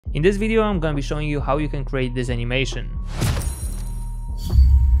In this video I'm gonna be showing you how you can create this animation.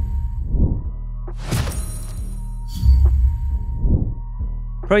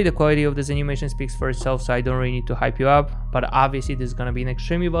 Probably the quality of this animation speaks for itself, so I don't really need to hype you up, but obviously this is gonna be an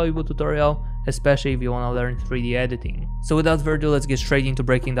extremely valuable tutorial, especially if you wanna learn 3D editing. So without further ado, let's get straight into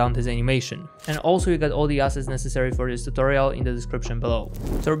breaking down this animation. And also you got all the assets necessary for this tutorial in the description below.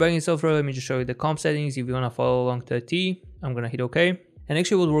 So we're back in software, let me just show you the comp settings. If you wanna follow along to the T, I'm gonna hit OK. And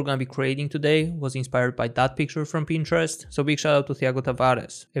actually what we're going to be creating today was inspired by that picture from Pinterest, so big shout out to Thiago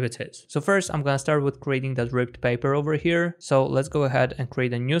Tavares, if it's his. So first I'm going to start with creating that ripped paper over here. So let's go ahead and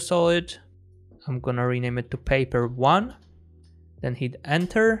create a new solid. I'm going to rename it to paper 1, then hit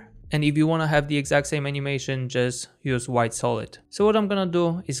enter. And if you want to have the exact same animation, just use white solid. So what I'm going to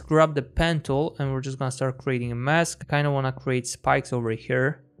do is grab the pen tool and we're just going to start creating a mask. I kind of want to create spikes over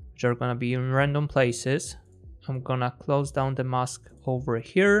here, which are going to be in random places. I'm gonna close down the mask over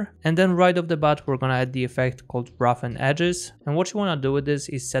here, and then right off the bat we're gonna add the effect called roughen edges. And what you want to do with this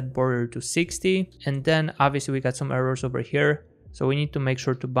is set border to 60, and then obviously we got some errors over here, so we need to make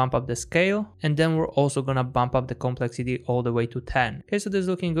sure to bump up the scale, and then we're also gonna bump up the complexity all the way to 10. Okay, so this is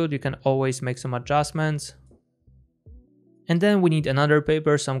looking good. You can always make some adjustments. And then we need another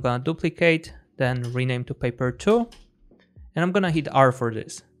paper, so I'm gonna duplicate, then rename to paper 2, and I'm gonna hit R for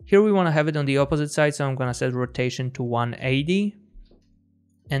this. Here we want to have it on the opposite side, so I'm going to set rotation to 180.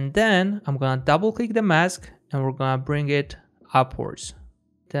 And then I'm going to double click the mask and we're going to bring it upwards.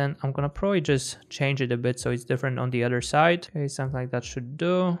 Then I'm going to probably just change it a bit so it's different on the other side. Okay, something like that should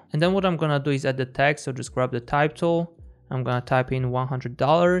do. And then what I'm going to do is add the text, so just grab the type tool. I'm going to type in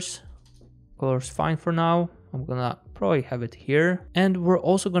 $100. Color's fine for now. I'm going to probably have it here. And we're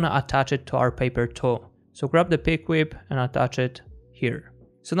also going to attach it to our paper tool. So grab the pick whip and attach it here.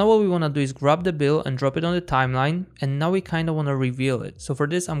 So now what we want to do is grab the bill and drop it on the timeline, and now we kind of want to reveal it. So for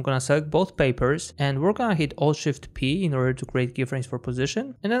this I'm going to select both papers and we're going to hit Alt-Shift-P in order to create keyframes for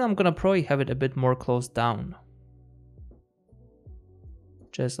position, and then I'm going to probably have it a bit more closed down.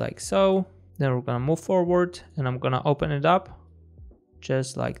 Just like so. Then we're going to move forward and I'm going to open it up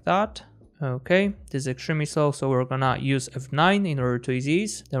just like that. Okay, this is extremely slow, so we're gonna use F9 in order to ease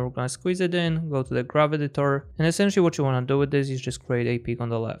ease. Then we're gonna squeeze it in, go to the graph editor, and essentially what you wanna do with this is just create a peak on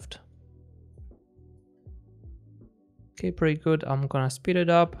the left. Okay, pretty good. I'm gonna speed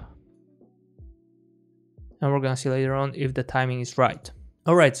it up. And we're gonna see later on if the timing is right.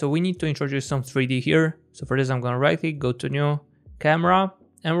 Alright, so we need to introduce some 3D here. So for this I'm gonna right click, go to new, camera,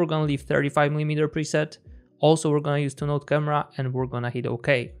 and we're gonna leave 35mm preset. Also we're gonna use 2-node camera and we're gonna hit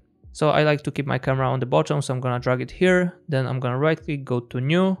OK. So I like to keep my camera on the bottom, so I'm gonna drag it here. Then I'm gonna right click, go to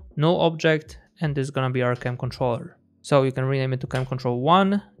new, null object, and this is gonna be our cam controller. So you can rename it to cam control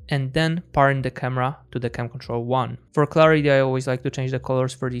 1 and then parent the camera to the cam control 1. For clarity, I always like to change the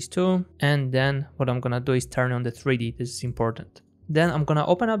colors for these two. And then what I'm gonna do is turn on the 3D. This is important. Then I'm gonna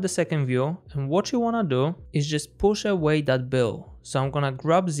open up the second view, and what you wanna do is just push away that bill. So I'm gonna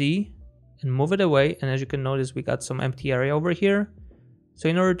grab Z and move it away, and as you can notice, we got some empty area over here. So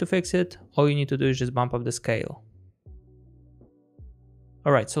in order to fix it, all you need to do is just bump up the scale.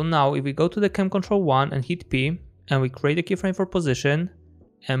 Alright, so now if we go to the cam control 1 and hit P, and we create a keyframe for position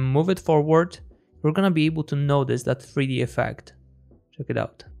and move it forward, we're gonna be able to notice that 3D effect. Check it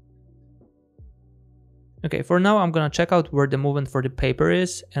out. Okay, for now I'm gonna check out where the movement for the paper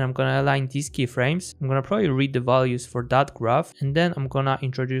is, and I'm gonna align these keyframes. I'm gonna probably read the values for that graph, and then I'm gonna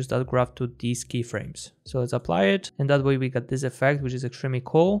introduce that graph to these keyframes. So let's apply it, and that way we got this effect, which is extremely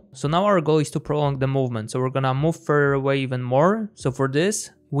cool. So now our goal is to prolong the movement, so we're gonna move further away even more. So for this,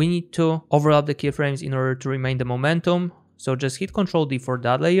 we need to overlap the keyframes in order to remain the momentum. So just hit Ctrl D for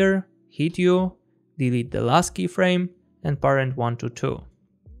that layer, hit U, delete the last keyframe, and parent 1 to 2.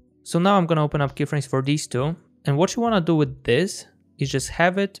 So now I'm gonna open up keyframes for these two, and what you wanna do with this is just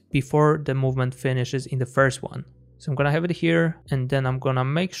have it before the movement finishes in the first one. So I'm gonna have it here, and then I'm gonna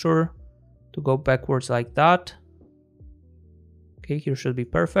make sure to go backwards like that. Okay, here should be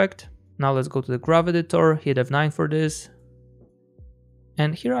perfect. Now let's go to the graph editor, hit F9 for this.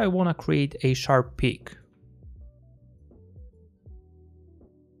 And here I wanna create a sharp peak.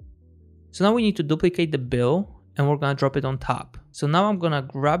 So now we need to duplicate the bill, and we're gonna drop it on top. So now I'm gonna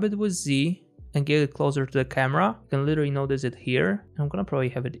grab it with Z and get it closer to the camera. You can literally notice it here. I'm gonna probably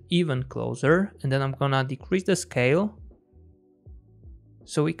have it even closer, and then I'm gonna decrease the scale.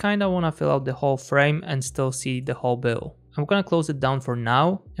 So we kinda wanna fill out the whole frame and still see the whole bill. I'm gonna close it down for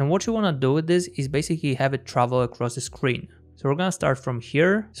now, and what you wanna do with this is basically have it travel across the screen. So we're gonna start from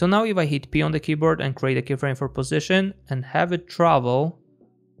here. So now if I hit P on the keyboard and create a keyframe for position and have it travel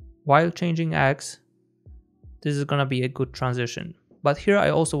while changing X, this is gonna be a good transition. but here I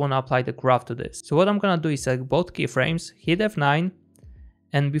also want to apply the graph to this. So what I'm gonna do is select both keyframes, hit F9,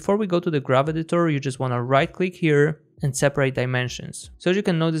 and before we go to the graph editor, you just want to right click here and separate dimensions. So as you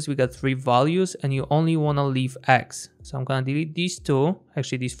can notice, we got 3 values and you only want to leave X. So I'm gonna delete these 2,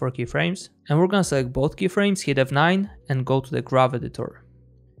 actually these 4 keyframes, and we're gonna select both keyframes, hit F9 and go to the graph editor.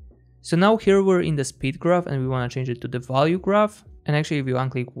 So now here we're in the speed graph and we want to change it to the value graph. And actually if you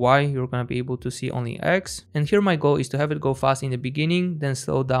unclick Y, you're going to be able to see only X. And here my goal is to have it go fast in the beginning, then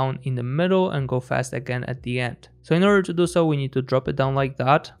slow down in the middle and go fast again at the end. So in order to do so, we need to drop it down like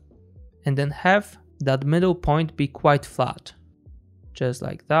that and then have that middle point be quite flat. Just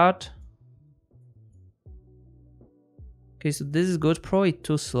like that. Okay, so this is good, probably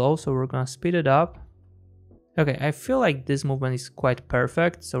too slow, so we're going to speed it up. Okay, I feel like this movement is quite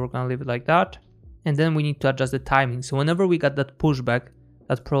perfect, so we're gonna leave it like that. And then we need to adjust the timing. So whenever we got that pushback,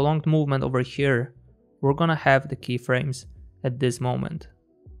 that prolonged movement over here, we're gonna have the keyframes at this moment.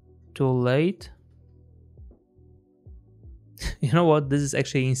 Too late. You know what? This is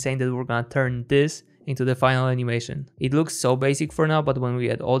actually insane that we're gonna turn this into the final animation. It looks so basic for now, but when we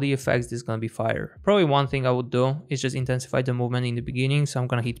add all the effects, this is gonna be fire. Probably one thing I would do is just intensify the movement in the beginning. So I'm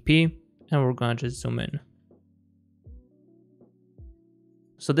gonna hit P and we're gonna just zoom in.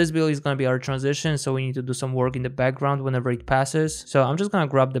 So this build is going to be our transition, so we need to do some work in the background whenever it passes. So I'm just going to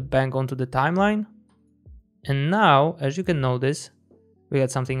grab the bank onto the timeline. And now, as you can notice, we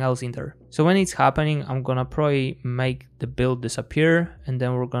got something else in there. So when it's happening, I'm going to probably make the build disappear and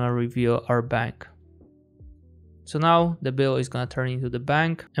then we're going to reveal our bank. So now the build is going to turn into the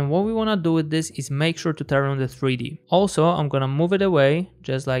bank. And what we want to do with this is make sure to turn on the 3D. Also, I'm going to move it away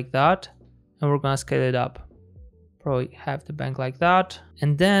just like that. And we're going to scale it up. Probably have the bank like that.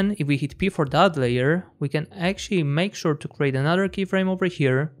 And then if we hit P for that layer, we can actually make sure to create another keyframe over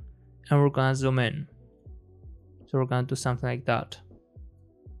here and we're gonna zoom in. So we're gonna do something like that.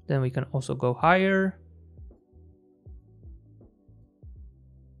 Then we can also go higher.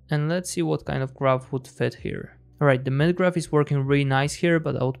 And let's see what kind of graph would fit here. Alright, the mid graph is working really nice here,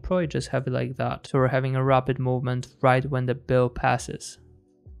 but I would probably just have it like that. So we're having a rapid movement right when the bill passes.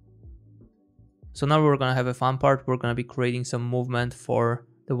 So now we're gonna have a fun part. We're gonna be creating some movement for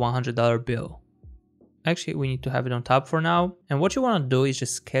the $100 bill. Actually, we need to have it on top for now. And what you wanna do is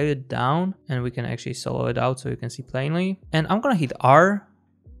just scale it down and we can actually solo it out so you can see plainly. And I'm gonna hit R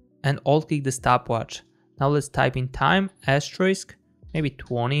and alt click the stopwatch. Now let's type in time asterisk, maybe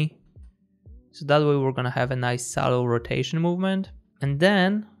 20. So that way we're gonna have a nice subtle rotation movement. And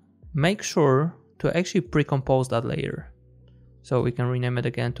then make sure to actually pre-compose that layer. So we can rename it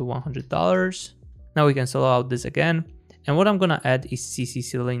again to $100. Now we can solo out this again. And what I'm gonna add is CC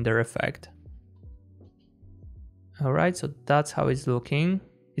cylinder effect. Alright, so that's how it's looking.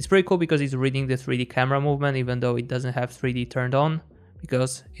 It's pretty cool because it's reading the 3D camera movement even though it doesn't have 3D turned on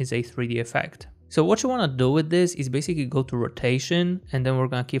because it's a 3D effect. So what you wanna do with this is basically go to rotation and then we're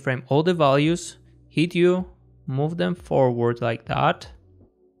gonna keyframe all the values, hit U, move them forward like that.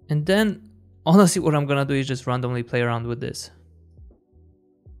 And then honestly what I'm gonna do is just randomly play around with this.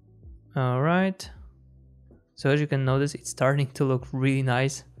 Alright. So as you can notice, it's starting to look really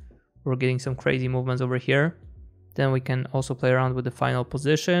nice. We're getting some crazy movements over here. Then we can also play around with the final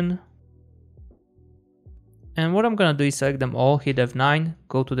position. And what I'm gonna do is select them all, hit F9,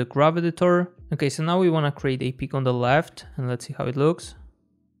 go to the graph editor. Okay, so now we wanna create a peak on the left and let's see how it looks.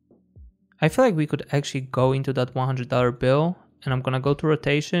 I feel like we could actually go into that $100 bill and I'm gonna go to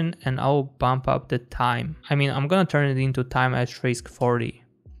rotation and I'll bump up the time. I mean, I'm gonna turn it into time asterisk 40.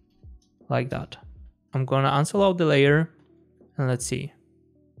 Like that. I'm gonna unsolo out the layer and let's see.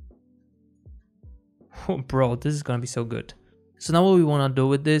 Oh, bro, this is gonna be so good. So now what we wanna do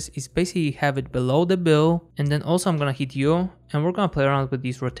with this is basically have it below the bill and then also I'm gonna hit U and we're gonna play around with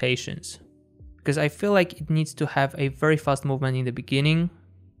these rotations. Because I feel like it needs to have a very fast movement in the beginning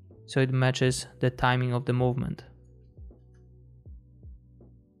so it matches the timing of the movement.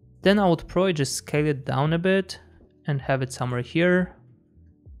 Then I would probably just scale it down a bit and have it somewhere here.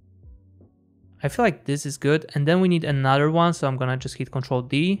 I feel like this is good and then we need another one, so I'm gonna just hit Ctrl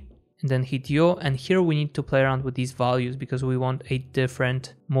D and then hit U, and here we need to play around with these values because we want a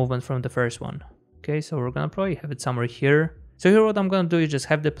different movement from the first one. Okay, so we're gonna probably have it somewhere here. So here what I'm gonna do is just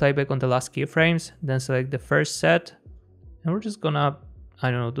have the playback on the last keyframes, then select the first set and we're just gonna, I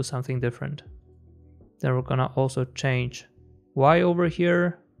don't know, do something different. Then we're gonna also change Y over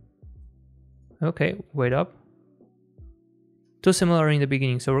here. Okay, wait up. Too similar in the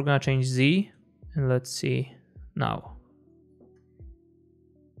beginning, so we're gonna change Z. And let's see now.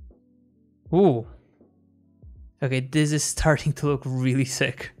 Ooh. Okay, this is starting to look really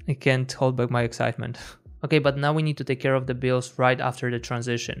sick. I can't hold back my excitement. Okay, but now we need to take care of the bills right after the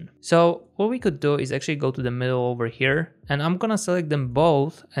transition. So what we could do is actually go to the middle over here, and I'm gonna select them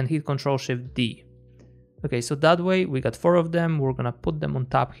both and hit Ctrl-Shift-D. Okay, so that way we got 4 of them, we're gonna put them on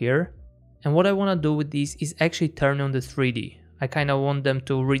top here. And what I wanna do with these is actually turn on the 3D. I kinda want them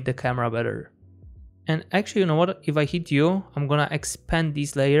to read the camera better. And actually, you know what, if I hit U, I'm gonna expand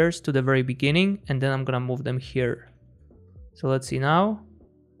these layers to the very beginning, and then I'm gonna move them here. So let's see now.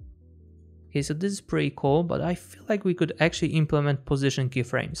 Okay, so this is pretty cool, but I feel like we could actually implement position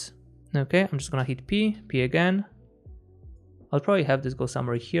keyframes. Okay, I'm just gonna hit P, P again. I'll probably have this go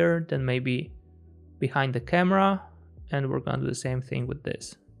somewhere here, then maybe behind the camera, and we're gonna do the same thing with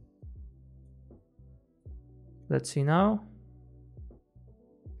this. Let's see now.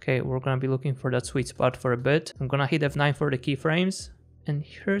 Okay, we're gonna be looking for that sweet spot for a bit. I'm gonna hit F9 for the keyframes, and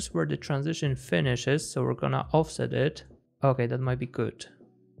here's where the transition finishes, so we're gonna offset it. Okay, that might be good.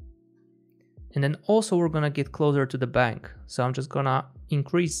 And then also we're gonna get closer to the bank. So I'm just gonna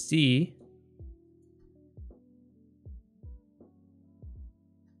increase Z.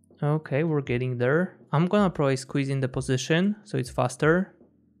 Okay, we're getting there. I'm gonna probably squeeze in the position so it's faster.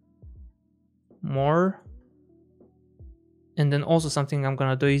 More. And then also something I'm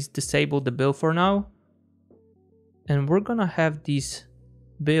gonna do is disable the bill for now. And we're gonna have these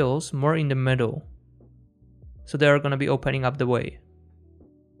bills more in the middle. So they are gonna be opening up the way.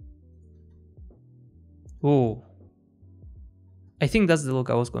 Ooh. I think that's the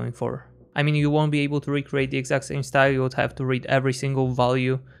look I was going for. I mean, you won't be able to recreate the exact same style, you would have to read every single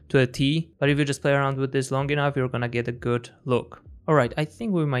value to a T, but if you just play around with this long enough, you're gonna get a good look. Alright, I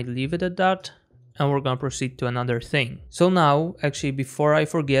think we might leave it at that, and we're gonna proceed to another thing. So now, actually, before I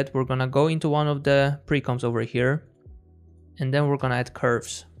forget, we're gonna go into one of the pre-comps over here, and then we're gonna add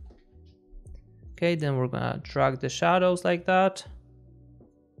curves. Okay, then we're gonna drag the shadows like that.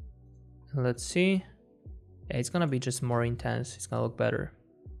 Let's see. Yeah, it's gonna be just more intense, it's gonna look better.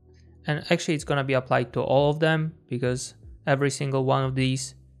 And actually it's gonna be applied to all of them because every single one of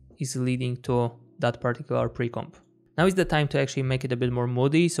these is leading to that particular pre-comp. Now is the time to actually make it a bit more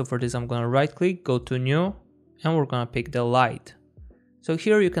moody, so for this I'm gonna right click, go to new, and we're gonna pick the light. So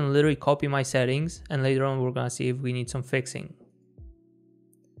here you can literally copy my settings, and later on we're gonna see if we need some fixing.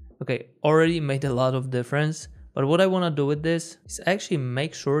 Okay, already made a lot of difference, but what I wanna do with this is actually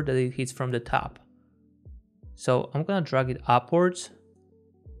make sure that it hits from the top. So I'm gonna drag it upwards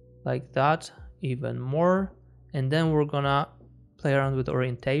like that, even more, and then we're gonna play around with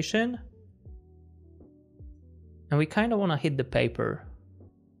orientation, and we kind of want to hit the paper.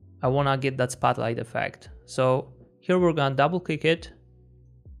 I want to get that spotlight effect, so here we're gonna double click it,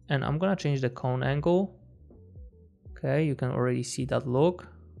 and I'm gonna change the cone angle. Okay, you can already see that look.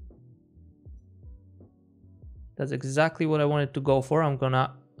 That's exactly what I wanted to go for. I'm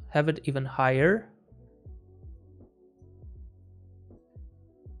gonna have it even higher.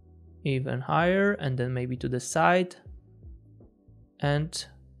 Even higher, and then maybe to the side, and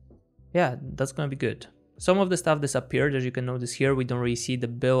yeah, that's gonna be good. Some of the stuff disappeared, as you can notice here. We don't really see the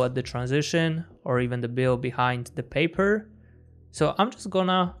bill at the transition or even the bill behind the paper, so I'm just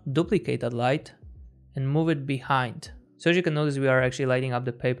gonna duplicate that light and move it behind. So as you can notice, we are actually lighting up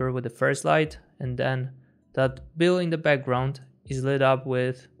the paper with the first light, and then that bill in the background is lit up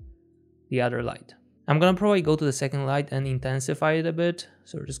with the other light. I'm gonna probably go to the second light and intensify it a bit.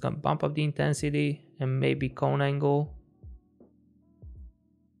 So we're just gonna bump up the intensity and maybe cone angle.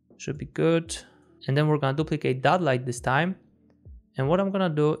 Should be good. And then we're gonna duplicate that light this time. And what I'm gonna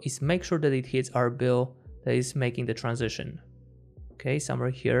do is make sure that it hits our bill that is making the transition. Okay, somewhere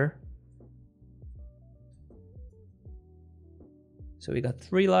here. So we got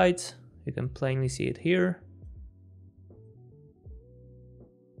 3 lights. You can plainly see it here.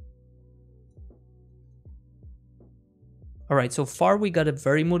 Alright, so far we got a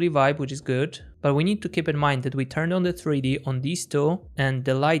very moody vibe, which is good, but we need to keep in mind that we turned on the 3D on these two, and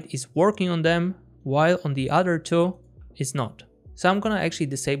the light is working on them, while on the other two, it's not. So I'm gonna actually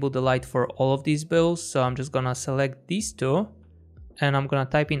disable the light for all of these bills, so I'm just gonna select these two, and I'm gonna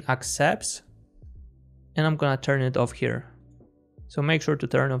type in accepts, and I'm gonna turn it off here. So make sure to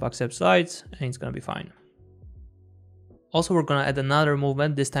turn off accepts lights, and it's gonna be fine. Also, we're gonna add another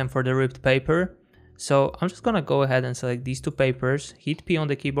movement, this time for the ripped paper. So I'm just gonna go ahead and select these two papers, hit P on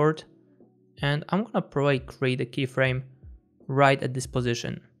the keyboard, and I'm gonna probably create a keyframe right at this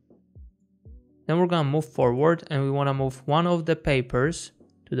position. Then we're gonna move forward, and we wanna move one of the papers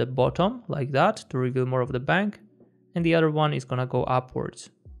to the bottom like that to reveal more of the bank, and the other one is gonna go upwards.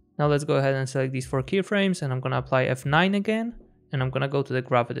 Now let's go ahead and select these 4 keyframes, and I'm gonna apply F9 again, and I'm gonna go to the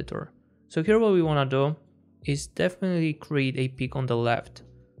graph editor. So here what we wanna do is definitely create a peak on the left.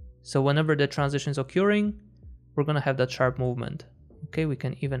 So whenever the transition is occurring, we're gonna have that sharp movement. Okay, we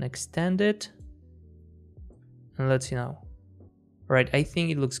can even extend it. And let's see now. Alright, I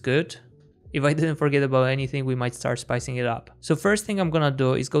think it looks good. If I didn't forget about anything, we might start spicing it up. So first thing I'm gonna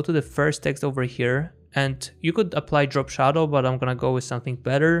do is go to the first text over here, and you could apply drop shadow, but I'm gonna go with something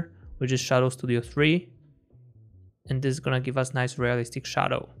better, which is Shadow Studio 3. And this is gonna give us nice realistic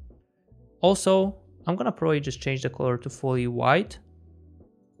shadow. Also, I'm gonna probably just change the color to fully white.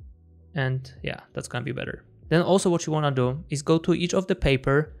 And yeah, that's gonna be better. Then also what you wanna do is go to each of the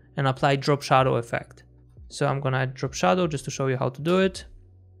paper and apply drop shadow effect. So I'm gonna add drop shadow just to show you how to do it.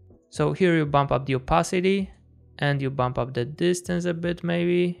 So here you bump up the opacity and you bump up the distance a bit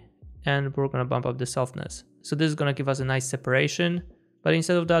maybe, and we're gonna bump up the softness. So this is gonna give us a nice separation, but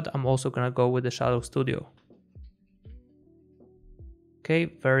instead of that, I'm also gonna go with the Shadow Studio. Okay,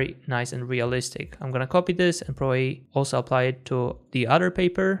 very nice and realistic. I'm gonna copy this and probably also apply it to the other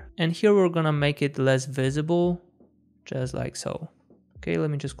paper. And here we're gonna make it less visible, just like so. Okay,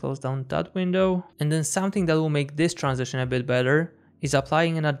 let me just close down that window. And then something that will make this transition a bit better is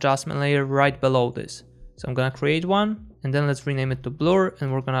applying an adjustment layer right below this. So I'm gonna create one, and then let's rename it to blur,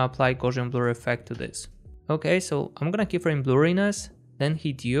 and we're gonna apply Gaussian blur effect to this. Okay, so I'm gonna keyframe blurriness, then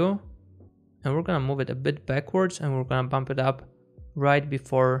hit U, and we're gonna move it a bit backwards, and we're gonna bump it up right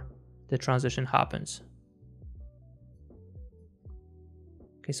before the transition happens.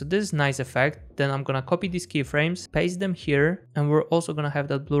 Okay, so this is nice effect. Then I'm gonna copy these keyframes, paste them here, and we're also gonna have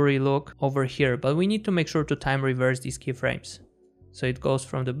that blurry look over here, but we need to make sure to time reverse these keyframes. So it goes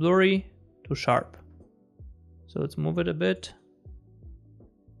from the blurry to sharp. So let's move it a bit.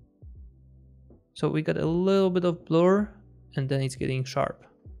 So we got a little bit of blur, and then it's getting sharp.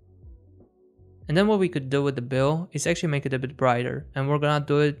 And then what we could do with the bill is actually make it a bit brighter, and we're gonna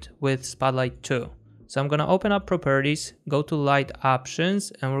do it with Spotlight 2. So I'm gonna open up properties, go to light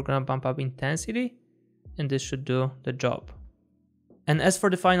options, and we're gonna bump up intensity, and this should do the job. And as for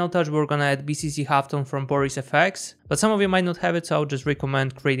the final touch, we're gonna add BCC halftone from Boris FX, but some of you might not have it, so I would just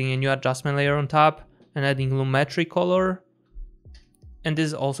recommend creating a new adjustment layer on top and adding Lumetri color. And this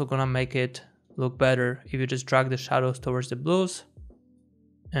is also gonna make it look better if you just drag the shadows towards the blues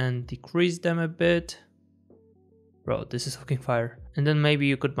and decrease them a bit. Bro, this is looking fire. And then maybe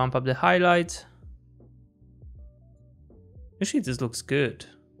you could bump up the highlights. Actually, this looks good.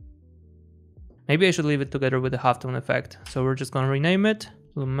 Maybe I should leave it together with the halftone effect. So we're just gonna rename it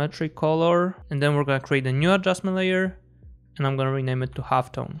Lumetri color, and then we're gonna create a new adjustment layer, and I'm gonna rename it to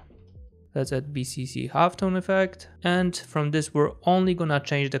halftone. Let's add BCC halftone effect, and from this we're only gonna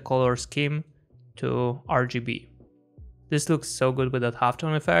change the color scheme to RGB. This looks so good with that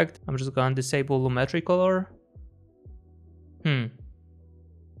halftone effect. I'm just gonna disable Lumetri color.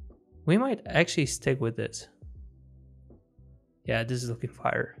 We might actually stick with this. Yeah, this is looking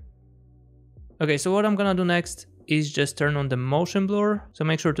fire. Okay, so what I'm gonna do next is just turn on the motion blur. So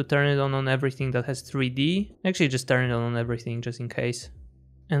make sure to turn it on everything that has 3D. Actually, just turn it on everything just in case.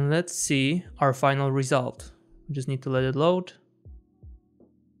 And let's see our final result. We just need to let it load.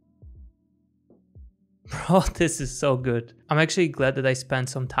 Bro, this is so good. I'm actually glad that I spent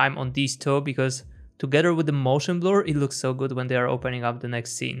some time on these two, because together with the motion blur, it looks so good when they are opening up the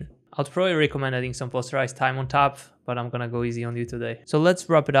next scene. I'd probably recommend adding some posterized time on top, but I'm gonna go easy on you today. So let's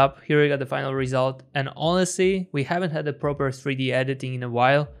wrap it up. Here we got the final result. And honestly, we haven't had a proper 3D editing in a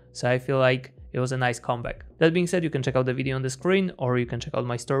while, so I feel like it was a nice comeback. That being said, you can check out the video on the screen, or you can check out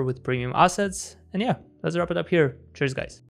my store with premium assets. And yeah, let's wrap it up here. Cheers, guys.